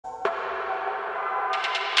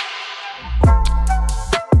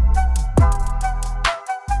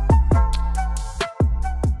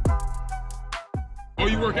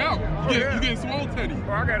Teddy?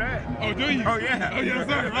 Oh, I got that. Oh, do you? Oh, yeah. Oh, yes,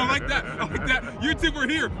 sir. I like that. I like that. You two are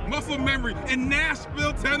here, Muscle Memory, in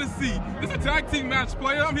Nashville, Tennessee. This is a tag team match,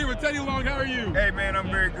 player. I'm here with Teddy Long. How are you? Hey, man,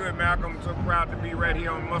 I'm very good, Malcolm. I'm so proud to be right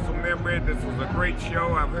here on Muscle Memory. This was a great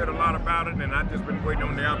show. I've heard a lot about it, and I've just been waiting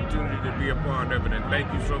on the opportunity to be a part of it. And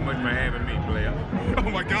thank you so much for having me, player.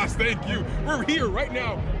 Oh, my gosh, thank you. We're here right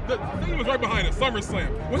now. The thing was right behind us,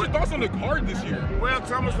 SummerSlam. What's your thoughts on the card this year? Well,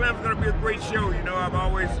 SummerSlam is going to be a great show. You know, I've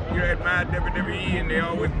always admired WWE, and they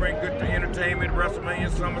always bring good entertainment. WrestleMania,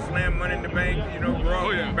 SummerSlam, Money in the Bank, you know, Raw,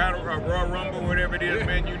 Battle, Raw Rumble, whatever it is,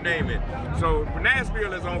 man, you name it. So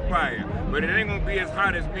Nashville is on fire, but it ain't going to be as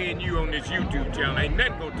hot as me and you on this YouTube channel. Ain't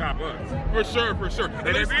nothing going to top us. For sure, for sure.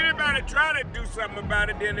 And if anybody try to do something about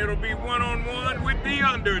it, then it'll be One-on-One with The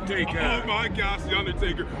Undertaker. Oh my gosh, The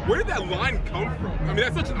Undertaker. Where did that line come from? I mean,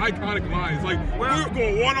 that's such an iconic line. It's like, we're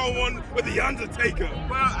going one-on-one with The Undertaker.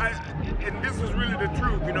 Well, and this is really the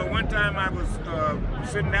truth. You know, one time I was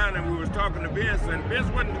sitting down and we was talking to Vince, and Vince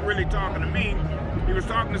wasn't really talking to me. He was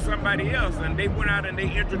talking to somebody else, and they went out and they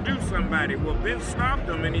introduced somebody. Well, Vince stopped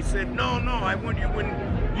them and he said, no, I want you, when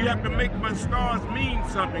you have to make my stars mean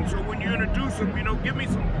something. So when you introduce them, you know, give me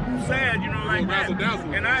some sad, you know, like that.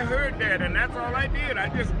 And I heard that, and that's all I did.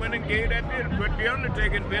 I just went and gave that in, but The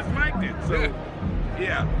Undertaker and Vince liked it. So,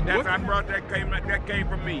 yeah, that's I brought that came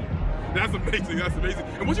from me. That's amazing. That's amazing.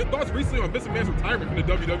 And what's your thoughts recently on Vince McMahon's retirement from the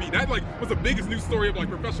WWE? That was the biggest news story of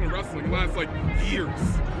professional wrestling in the last years.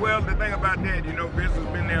 Well, the thing about that, you know, Vince has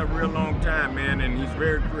been there a real long time, man, and he's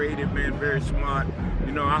very creative, man, very smart.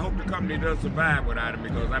 You know, I hope the company does survive without him,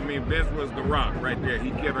 because I mean, Vince was the rock right there. He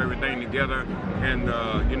kept everything together, and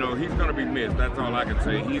you know, he's gonna be missed. That's all I can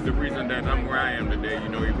say. He's the reason that I'm where I am today. You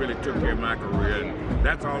know, he really took care of my career, and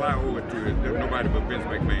that's all I owe it to, is nobody but Vince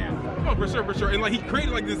McMahon. Oh, for sure, for sure. And he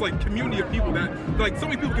created this community of people that so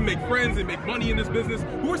many people can make friends and make money in this business.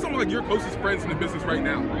 Who are some of your closest friends in the business right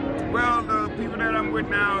now? Well, the people that I'm with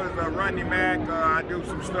now is Rodney Mack. I do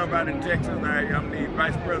some stuff out in Texas. I'm the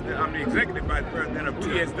vice president. I'm the executive vice president of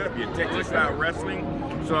TSW, Texas Style Wrestling.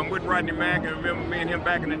 So I'm with Rodney Mack, and remember me and him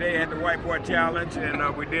back in the day had the White Boy Challenge,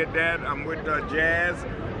 and we did that. I'm with Jazz.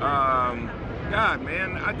 God,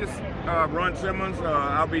 man, I just Ron Simmons.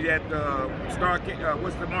 I'll be at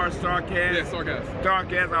what's tomorrow? Starcast. Yeah, Starcast.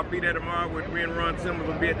 Starcast. I'll be there tomorrow with me and Ron Simmons.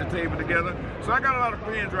 Will be at the table together. So I got a lot of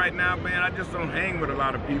friends right now, man. I just don't hang with a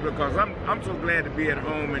lot of people because I'm so glad to be at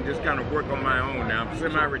home and just kind of work on my own now. I'm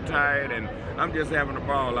semi-retired and I'm just having a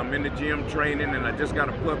ball. I'm in the gym training, and I just got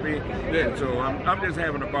a puppy. Yeah. And so I'm just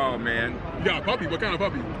having a ball, man. You got a puppy? What kind of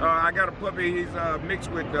puppy? I got a puppy. He's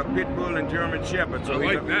mixed with Pit Bull and German Shepherd. So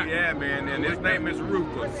I like that. Yeah, man. And his name is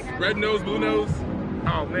Rufus. Red nose, blue nose?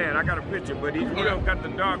 Oh man, I got a picture, but he's got the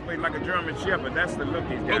dog face like a German Shepherd. That's the look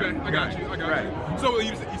he's got. Okay, I got you. So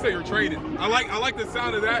you say you're training. I like the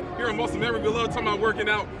sound of that. Here in Muscle Memory, we love talking about working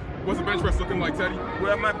out. What's the bench press looking like, Teddy?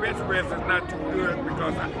 Well, my bench press is not too good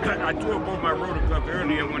because I tore both my rotor cuffs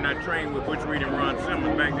earlier when I trained with Butch Reed and Ron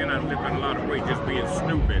Simmons. Back then I was lifting a lot of weight just being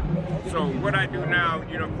stupid. So what I do now,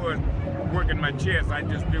 you know, of course, working my chest, I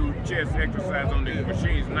just do chest exercise on these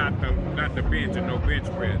machines, not the bench and no bench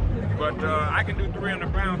press. But I can do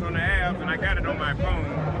 300 pounds on the abs, and I got it on my phone,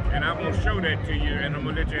 and I will show that to you, and I'm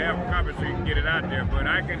gonna let you have a copy so you can get it out there. But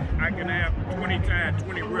I can have 20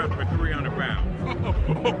 reps for 300 pounds.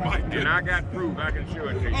 Oh my goodness. And I got proof. I can show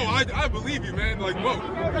it to you. Oh, I believe you, man. Whoa,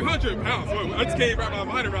 300 pounds. Whoa, I just can't wrap my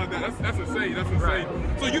mind around that. That's insane. That's insane.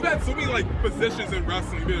 Right. So you've had so many positions in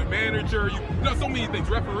wrestling. You've been a manager. You've done so many things,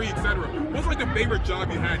 referee, etc. What's the favorite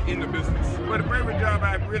job you had in the business? Well, the favorite job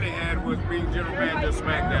I really had was being General Manager of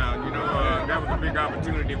SmackDown. You know, that was a big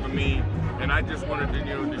opportunity for me, and I just wanted to, you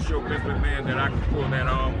know, to show Vince McMahon that I could pull that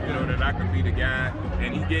off. You know, that I could be the guy,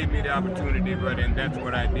 and he gave me the opportunity, and that's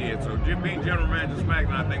what I did. So just being General Manager of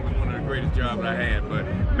SmackDown, I think, was one of the greatest jobs I had. But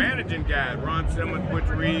managing guys, Ron Simmons, Butch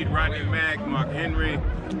Reed, Rodney Mack, Mark Henry,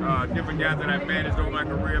 different guys that I managed over my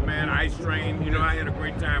career, man. Ice Train. You know, I had a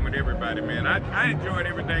great time with everybody, man. I enjoyed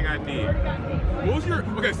everything I did. What was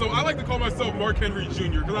okay, so I like to call myself Mark Henry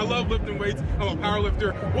Jr. because I love lifting weights. I'm a power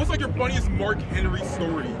lifter. What's your funniest Mark Henry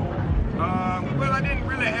story? Well, I didn't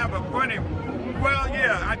really have a funny. Well,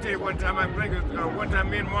 yeah, I tell you one time, one time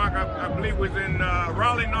me and Mark, I believe was in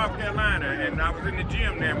Raleigh, North Carolina, and I was in the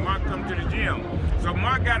gym there. Mark come to the gym. So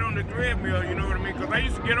Mark got on the treadmill, you know what I mean? Because I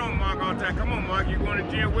used to get on Mark all the time. Come on, Mark, you going to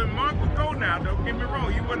the gym? Well, Mark would go now, don't get me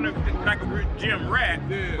wrong. He wasn't like a gym rat,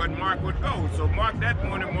 but Mark would go. So Mark, that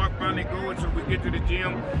morning, Mark finally going, so we get to the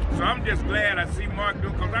gym. So I'm just glad I see Mark do,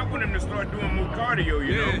 because I want him to start doing more cardio,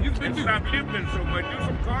 you know? And stop lifting so much. Do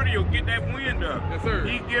some cardio, get that wind up. Yes, sir.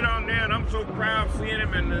 He get on there, and I'm so proud seeing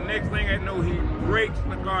him, and the next thing I know, he breaks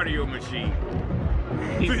the cardio machine.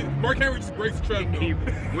 Mark Henry just breaks the treadmill.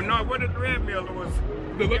 Well, no, what the treadmill was.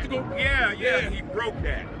 The elliptical? Yeah, he broke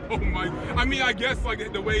that. Oh my! I mean, I guess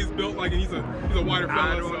like the way he's built, like he's a wider fella.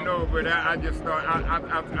 I don't know, but I just thought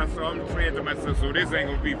I'm saying to myself, so this ain't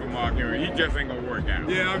gonna be for Mark Henry. He just ain't gonna work out.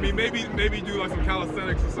 Yeah, I mean maybe do like some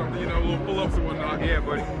calisthenics or something, you know, little pull-ups and whatnot. Yeah,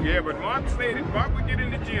 but Mark said it. Mark would get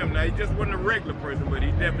in the gym. Now he just wasn't a regular person, but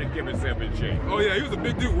he definitely kept himself in shape. Oh yeah, he was a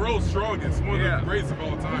big dude, world's strongest, one of the greatest of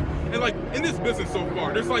all time. And like in this business so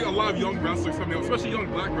far, there's like a lot of young wrestlers coming up, especially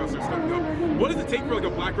young black wrestlers coming up. What does it take for like a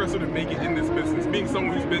black wrestler to make it in this business, being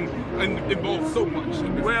someone who's been involved so much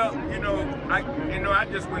in business? Well, I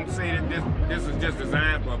just wouldn't say that this is just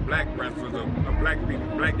designed for black wrestlers or black people,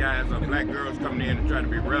 black guys or black girls coming in and trying to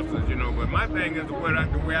be wrestlers, you know. But my thing is the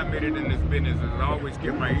way I made it in this business is I always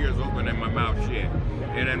keep my ears open and my mouth shut.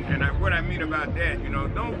 And what I mean about that, you know,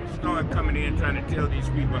 don't start coming in trying to tell these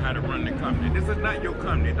people how to run the company. This is not your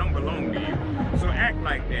company. It don't belong to you. So act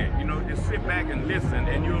like that. You know, just sit back and listen,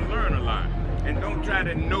 and you'll learn a lot. And don't try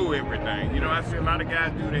to know everything. You know, I see a lot of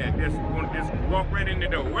guys do that. Just walk right in the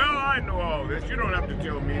door. Well, I know all this. You don't have to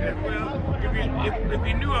tell me that. Well, if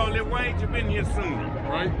you knew all this, why ain't you been here sooner?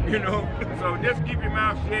 Right? You know? So just keep your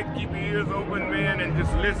mouth shut, keep your ears open, man, and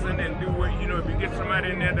just listen and do what, you know, if you get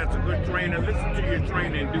somebody in there that's a good trainer, listen to your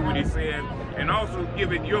trainer and do what he says. And also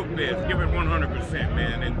give it your best. Give it 100%,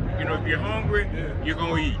 man. And, you know, if you're hungry, you're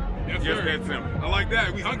going to eat. Yes, just sir. that simple. I like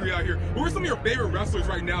that. We hungry out here. Who are some of your favorite wrestlers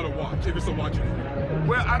right now to watch, if you're still watching?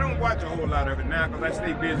 Well, I don't watch a whole lot of it now because I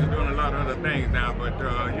stay busy doing a lot of other things now. But,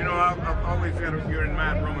 you know, I've always had a year in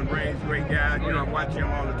mind. Roman Reigns, great guy. You know, I watch him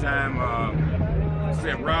all the time.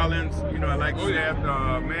 Seth Rollins, you know, I like Seth.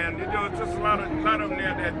 Man, you know, just a lot of them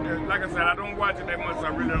there that, like I said, I don't watch it that much. So I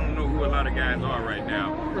really don't know who a lot of guys are right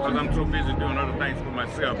now because I'm so busy doing other things for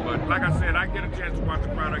myself. But like I said, I get a chance to watch the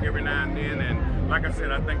product every now and then. And like I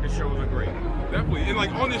said, I think the shows are great. Definitely. And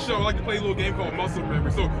like on this show, I like to play a little game called Muscle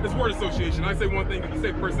Memory. So it's word association. I say one thing, and you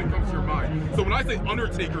say the first thing comes to your mind. So when I say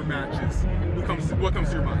Undertaker matches, what comes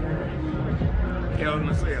to your mind? Hell in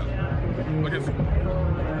a Cell. Against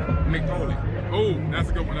Mick Foley. Oh, that's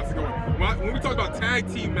a good one. That's a good one. When we talk about tag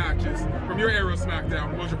team matches from your era of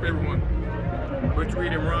SmackDown, what was your favorite one? Butch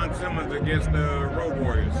Reed and Ron Simmons against the Road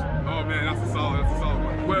Warriors. Oh man, that's a solid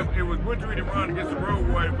one. Well, it was Butch Reed and Ron against the Road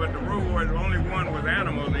Warriors, but the Road Warriors, only one was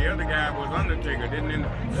Animal, the other guy was Undertaker. Then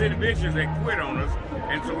Sid Vicious had quit on us,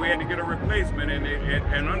 and so we had to get a replacement.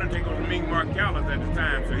 And Undertaker was Mean Mark Callis at the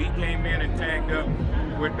time, so he came in and tagged up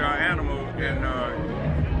with Animal and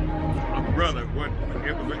brother.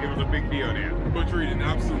 It was a big deal there. Butch Reed, an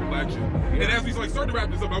absolute legend. Yeah. And as we start to wrap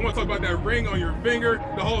this up, I want to talk about that ring on your finger,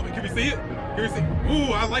 the Hall of Fame. Can we see it? Can we see?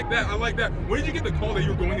 Ooh, I like that. I like that. When did you get the call that you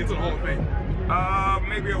were going into the Hall of Fame?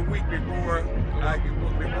 Maybe a week before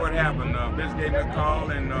it happened. Vince gave me a call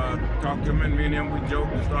and talked to him, and me and him, we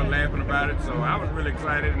joked and started laughing about it. So I was really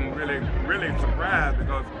excited and really surprised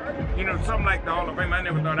because, you know, something like the Hall of Fame, I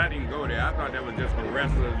never thought I'd even go there. I thought that was just for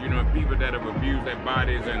wrestlers, you know, people that have abused their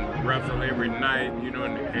bodies and wrestled every night, you know,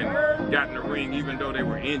 and got in the ring even though they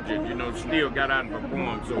were injured, you know, still got out and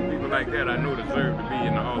performed. So people like that I know deserve to be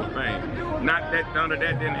in the Hall of Fame. Not that none of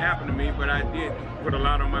that didn't happen to me, but I did put a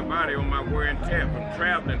lot on my body, on my wear and tear from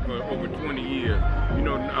traveling for over 20 years. You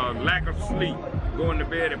know, lack of sleep, going to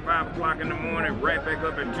bed at 5 o'clock in the morning, right back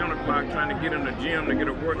up at 10 o'clock trying to get in the gym to get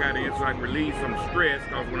a workout in so I can relieve some stress,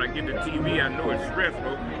 because when I get to TV I know it's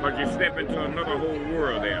stressful because you step into another whole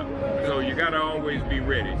world there. So you got to always be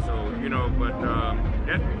ready. So, you know, but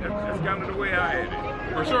that's kind of the way I had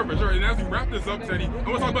it. For sure, for sure. And as we wrap this up, Teddy, I want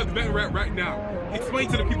to talk about the event we're at right now. Explain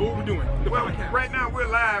to the people what we're doing. Well, right now we're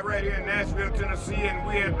live right here in Nashville, Tennessee, and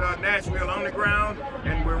we're at Nashville Underground,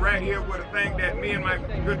 and we're right here with a thing that me and my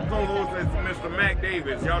good co-host is Mr. Mac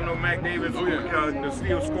Davis. Y'all know Mac Davis, the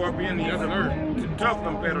Steel Scorpion. He's a tough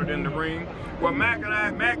competitor in the ring. Well, Mac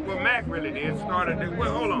really did started it.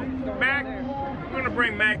 Well, hold on, Mac. I'm going to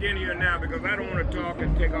bring Mac in here now because I don't want to talk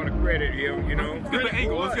and take all the credit here, you know. Let's get the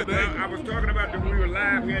angle, let's get the angle. I was talking about that we were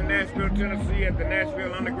live here in Nashville, Tennessee at the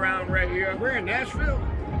Nashville Underground right here. We're in Nashville?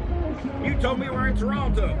 You told me we're in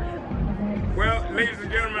Toronto. Well, ladies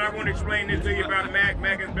and gentlemen, I want to explain this to you about Mac.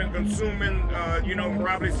 Mac has been consuming, you know,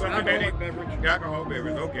 probably something that alcohol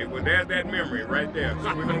beverage. Okay, well, there's that memory right there.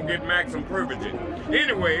 So we're going to get Mac some privileges.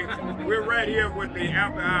 Anyway, we're right here with the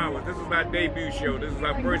After Hours. This is our debut show. This is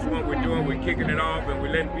our first one we're doing. We're kicking it off, and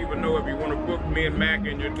we're letting people know if you want to book me and Mac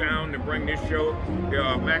in your town to bring this show.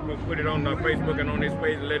 Mac will put it on Facebook and on his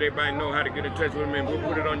page and let everybody know how to get in touch with him, and we'll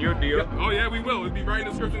put it on your deal. Oh, yeah, we will. It'll be right in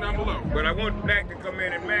the description down below. But I want Mac to come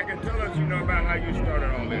in, and Mac, and tell us, you know, about how you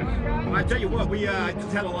started all this. I tell you what, we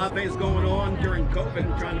just had a lot of things going on during COVID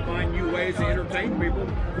and trying to find new ways to entertain people,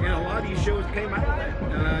 and a lot of these shows came out of that.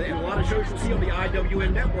 And a lot of shows you'll see on the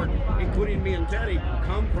IWN network, including me and Teddy,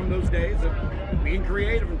 come from those days of being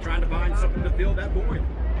creative and trying to find something to fill that void.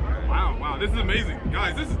 Wow, this is amazing.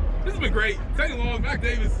 Guys, this has been great. Teddy Long, Mac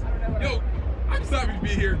Davis. Yo, I'm just happy to be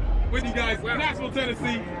here with you guys in Nashville,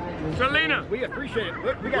 Tennessee. Salina. We appreciate it.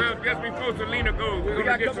 Look, Well, just before Salina goes, we're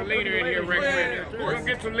going to get Salina in here right quick. Yeah, We're going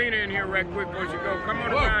to get Salina in here right quick before she goes. Come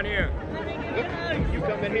on around here. You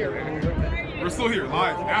come in here. We're still here,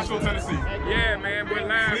 live, Nashville, Tennessee. Yeah, man, we're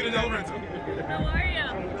live. Salina De La Renta. How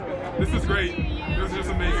are you? This is great. This is just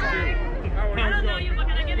amazing. How I don't know you, but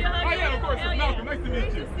can I give you a hug? Oh yeah, of course. Hell Malcolm, nice to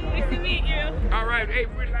meet you. Nice to meet you. All right, hey,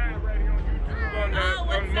 we're live right here on YouTube on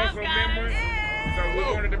what's up, Muscle guys? Members. So we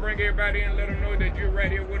wanted to bring everybody in and let them know that you're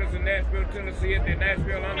right here with us in Nashville, Tennessee at the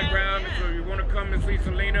Nashville Underground. Yeah. So if you want to come and see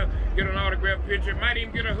Salina, get an autograph picture, might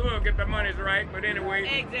even get a hug if the money's right. But anyway,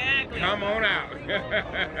 Exactly. come on out.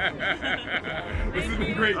 This has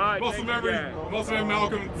been great. All right, Muscle thank you, Memory, guys. Muscle and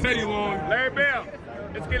Malcolm, Teddy Long. Larry Bell.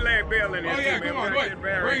 Let's get Larry Bell in here. Oh, yeah, too, man. come on, We go gotta ahead. get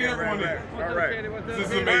Barry Bring in everyone right in. back. All right. This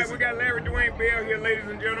is All right, amazing. we got Larry Dwayne Bell here, ladies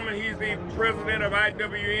and gentlemen. He's the president of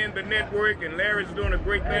IWN, the network, and Larry's doing a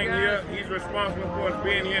great thing here. He's responsible for us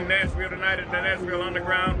being here in Nashville tonight at the Nashville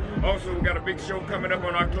Underground. Also, we got a big show coming up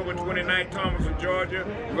on October 29th, Thomasville, Georgia.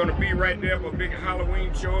 We're going to be right there for a big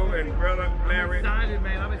Halloween show. And brother Larry, I'm excited,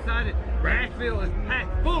 man. I'm excited. Nashville is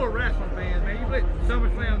packed full of wrestling fans, man. You bet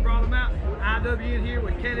SummerSlam brought them out. IWN here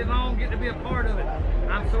with Teddy Long getting to be a part of it.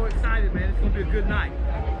 I'm so excited, man. It's going to be a good night.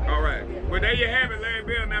 all right. Well, there you have it, Larry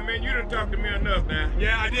Bell. Now, man, you done talked to me enough now.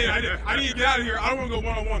 Yeah, I did. I need to get out of here. I don't want to go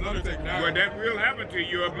one-on-one with Undertaker now. Well, that will happen to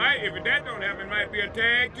you. If that don't happen, it might be a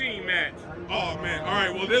tag team match. Oh, man. All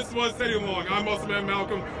right, well, this was Teddy Long. I'm Muscle Man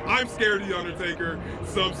Malcolm. I'm scared of the Undertaker.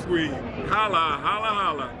 Subscribe. Holla, holla,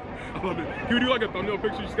 holla. I love it. Can we do like a thumbnail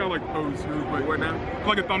picture? You just got like pose real quick. What now?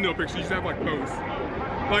 Like a thumbnail picture. You just have like pose.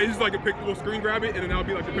 Like, it's just like a picture. We'll screen grab it, and then that'll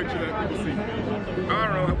be like the picture that people see. I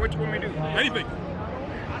don't know. What you want me to do? Anything.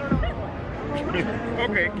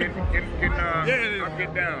 Okay, can Yeah. I'll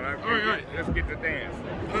get down. All right. Let's get the dance.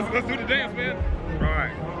 Let's do the dance, man. All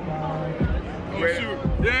right. Oh, Ready? shoot.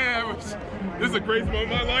 Yeah, this is a crazy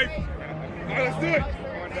moment in my life. All right, let's do it.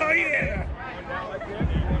 Oh, yeah.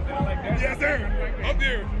 Yes, sir. Up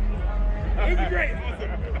there. This is great. Awesome.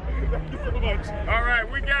 Thank you so much. All right,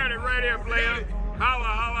 we got it right here, player. Holla,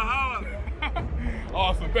 holla, holla.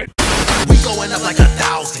 Awesome. Thank you. We going up like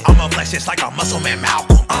 1,000. I'm a flex just like a muscle man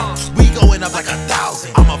Malcolm. We going up like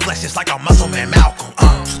 1,000. I'm a flex just like a muscle man Malcolm.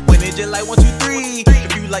 When it just like 1, 2, 3.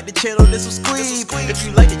 If you like the channel, this will squeeze. If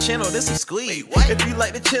you like the channel, this will squeeze. If you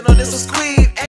like the channel, this will squeeze.